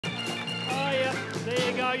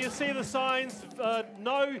You see the signs.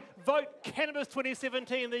 No, vote Cannabis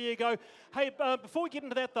 2017. There you go. Hey, before we get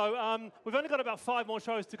into that, though, we've only got about 5 more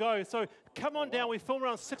shows to go. So come on down. We film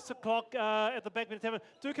around 6 o'clock at the Back Bench Tavern.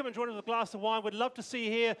 Do come and join us with a glass of wine. We'd love to see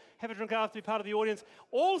you here. Have a drink after, be part of the audience.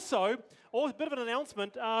 Also, a bit of an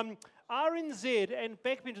announcement. RNZ and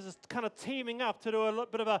Backbenchers is kind of teaming up to do a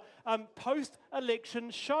bit of a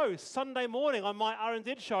post-election show Sunday morning on my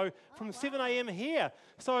RNZ show from 7 a.m. here.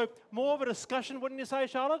 So more of a discussion, wouldn't you say,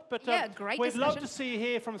 Charlotte? But yeah, great we'd discussion. love to see you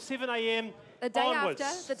here from 7 a.m. The day onwards.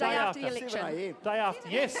 after the election. 7 a.m. Day after,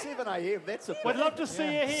 yes. 7 a.m. That's a. We'd love to see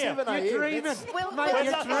you here. 7 a.m. You're dreaming.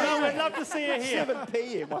 We'd love to see you here. 7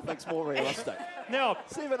 p.m. I think's more realistic. Now,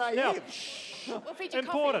 7 a.m. now, We'll feed you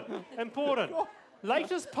important, coffee. important.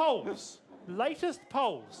 Latest polls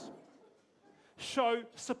show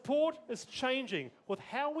support is changing with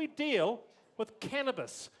how we deal with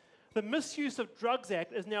cannabis. The Misuse of Drugs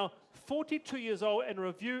Act is now 42 years old and a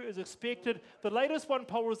review is expected. The latest one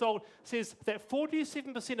poll result says that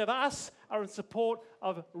 47% of us are in support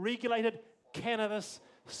of regulated cannabis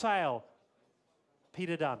sale.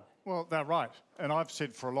 Peter Dunne. Well, they're right. And I've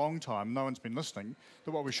said for a long time, no one's been listening,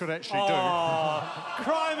 that what we should actually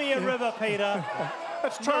Cry me a river, Peter.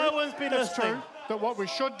 It's true. No one's been It's listening. true. That what we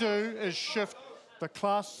should do is shift the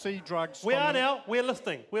Class C drugs. We are now. We're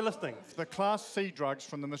listening. We're listening. The Class C drugs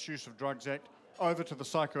from the Misuse of Drugs Act over to the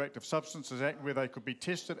Psychoactive Substances Act, where they could be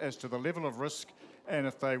tested as to the level of risk and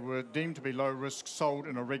if they were deemed to be low risk, sold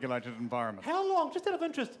in a regulated environment. How long, just out of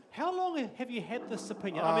interest, how long have you had this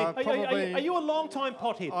opinion? I mean, are you a long-time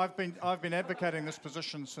pothead? I've been advocating this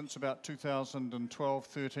position since about 2012,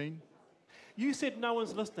 13. You said no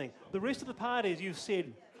one's listening. The rest of the parties you've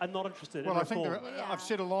said are not interested in Well, I think reform. I've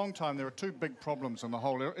said a long time there are 2 big problems in the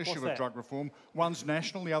whole issue of that? drug reform. One's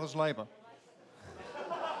national, the other's Labour.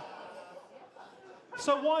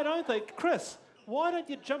 So why don't they, Chris, why don't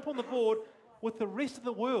you jump on the board with the rest of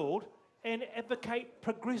the world and advocate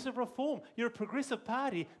progressive reform? You're a progressive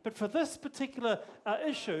party, but for this particular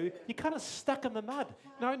issue, you're kind of stuck in the mud.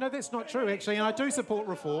 No, that's not true, actually, and I do support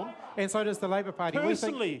reform, and so does the Labour Party.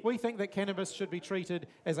 Personally. We think that cannabis should be treated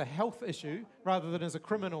as a health issue rather than as a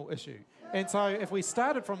criminal issue. And so if we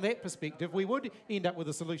started from that perspective, we would end up with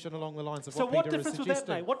a solution along the lines of So what what Peter is difference would suggesting.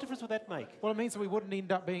 that make? What difference would that make? Well, it means that we wouldn't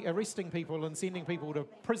end up arresting people and sending people to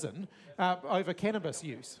prison over cannabis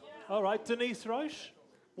use. All right, Denise, Roche,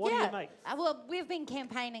 what do you make? Well, we've been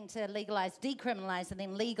campaigning to legalise, decriminalise and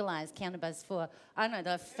then legalise cannabis for, I don't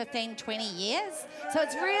know, 15, 20 years. So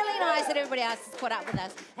it's really nice that everybody else has caught up with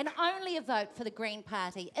us. And only a vote for the Green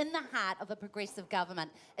Party in the heart of a progressive government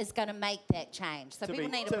is going to make that change. So people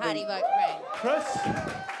need a party vote Green. Chris?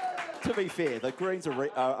 To be fair, the Greens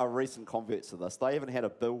are recent converts to this. They haven't had a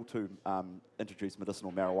bill to introduce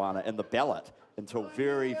medicinal marijuana in the ballot until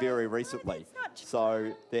very, very recently.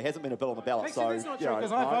 So there hasn't been a bill on the ballot. Actually, that's not true,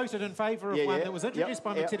 because I voted in favour of one that was introduced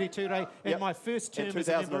by Matiri Ture in my first term as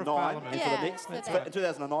a member of Parliament. In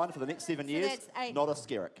 2009, for the next 7 years, not a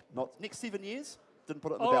skerrick. Next 7 years, didn't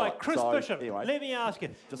put it in the ballot. All right, Chris Bishop, anyway, let me ask you.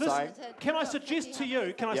 Can I suggest to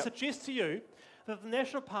you, that the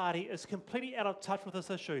National Party is completely out of touch with this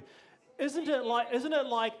issue? Isn't it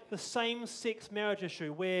like the same-sex marriage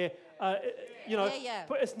issue where, but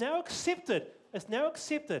it's now accepted. It's now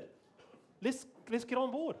accepted. Let's get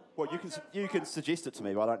on board. Well, you can suggest it to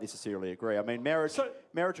me, but I don't necessarily agree. I mean, marriage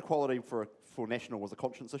equality for National was a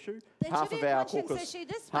conscience issue. Half of our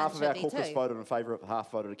caucus voted in favour of it,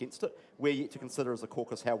 half voted against it. We're yet to consider as a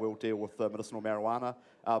caucus how we'll deal with the medicinal marijuana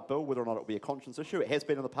bill, whether or not it will be a conscience issue. It has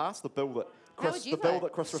been in the past. The bill that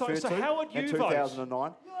Chris referred to in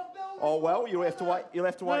 2009. Oh well, you'll have to wait. You'll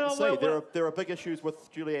have to wait and see. There are big issues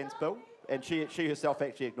with Julianne's bill, and she herself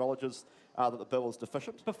actually acknowledges that the bill is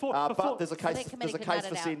deficient. But there's a case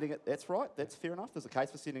for sending it. That's right. That's fair enough. There's a case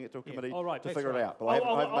for sending it to a committee to figure it out. But I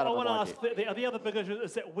want to ask the other big issue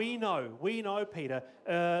is that we know, Peter,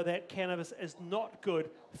 that cannabis is not good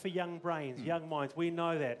for young brains, young minds. We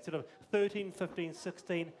know that. Sort of 13, 15,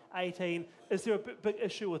 16, 18. Is there a big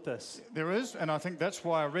issue with this? There is, and I think that's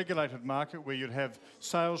why a regulated market where you'd have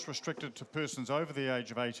sales restricted to persons over the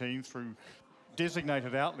age of 18 through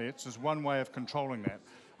designated outlets is one way of controlling that.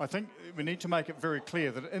 I think we need to make it very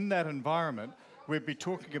clear that in that environment, we'd be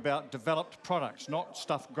talking about developed products, not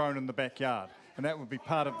stuff grown in the backyard. And that would be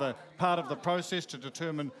part of the process to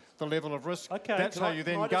determine the level of risk. Okay. That's how you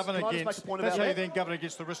then govern against. That's how you then govern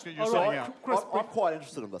against the risk that you're setting out. I'm quite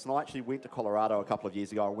interested in this, and I actually went to Colorado a couple of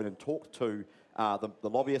years ago. I went and talked to the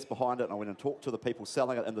lobbyists behind it, and I went and talked to the people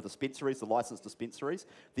selling it in the dispensaries, the licensed dispensaries.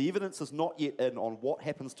 The evidence is not yet in on what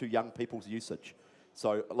happens to young people's usage.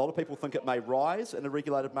 So a lot of people think it may rise in a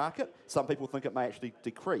regulated market. Some people think it may actually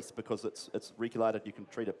decrease because it's regulated, you can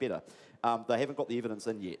treat it better. They haven't got the evidence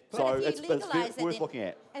in yet. But so it's worth looking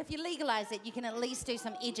at. If you legalise it, you can at least do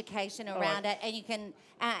some education around it, and you can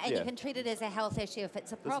treat it as a health issue if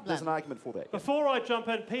it's a problem. There's an argument for that. Before I jump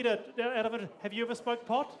in, Peter, out of it, have you ever smoked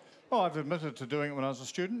pot? Oh, I've admitted to doing it when I was a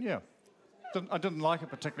student, yeah. I didn't like it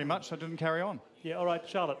particularly much, so I didn't carry on. Yeah, all right,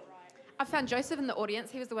 Charlotte. I found Joseph in the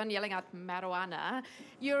audience. He was the one yelling out marijuana.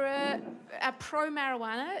 You're a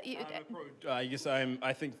pro-marijuana?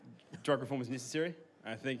 I think drug reform is necessary.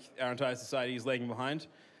 I think our entire society is lagging behind.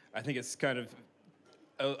 I think it's kind of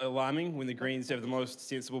alarming when the Greens have the most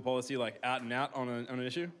sensible policy, like out and out on an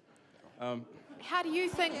issue. How do you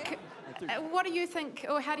think? What do you think,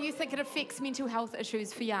 or how do you think it affects mental health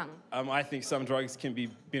issues for young? I think some drugs can be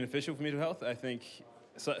beneficial for mental health. I think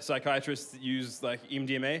psychiatrists use like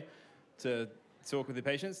MDMA to talk with their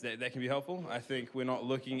patients. That can be helpful. I think we're not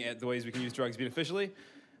looking at the ways we can use drugs beneficially.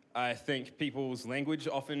 I think people's language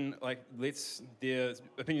often lets their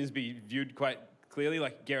opinions be viewed quite clearly.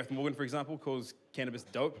 Like Gareth Morgan, for example, calls cannabis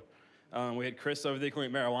dope. We had Chris over there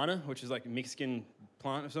calling it marijuana, which is like a Mexican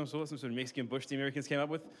plant of some sort of Mexican bush the Americans came up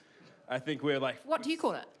with. I think we're like... What do you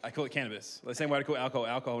call it? I call it cannabis. The same way I call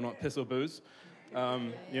alcohol, not piss or booze.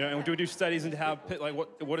 And we do studies into how,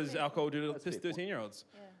 what does alcohol do to 13-year-olds?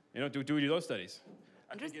 Yeah. Do we do those studies?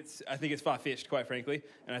 I think it's far-fetched, quite frankly,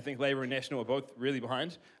 and I think Labour and National are both really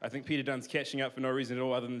behind. I think Peter Dunne's catching up for no reason at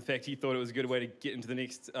all other than the fact he thought it was a good way to get into the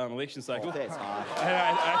next election cycle. Oh, that's harsh. And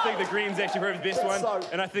I think the Greens actually probably the best one,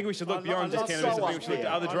 and I think we should look beyond just cannabis. I think we should look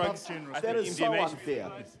to other drugs. That is so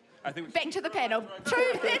unfair. Back to the panel.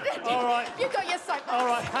 All right. You got your soap. All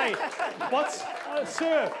right, hey, what's...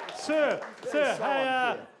 Sir,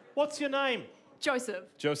 hey, what's your name? Joseph.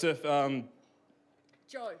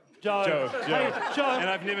 Joe. Hey, Joe. And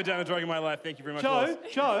I've never done a drug in my life. Thank you very much.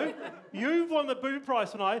 Joe, you've won the Boo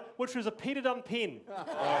Prize tonight, which was a Peter Dunne pen.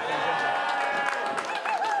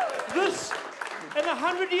 This, in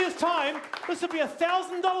 100 years' time, this will be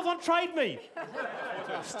 $1,000 on Trade Me.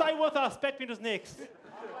 Stay with us. Backbender's next.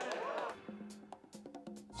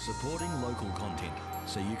 Supporting local content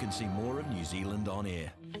so you can see more of New Zealand on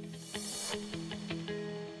air.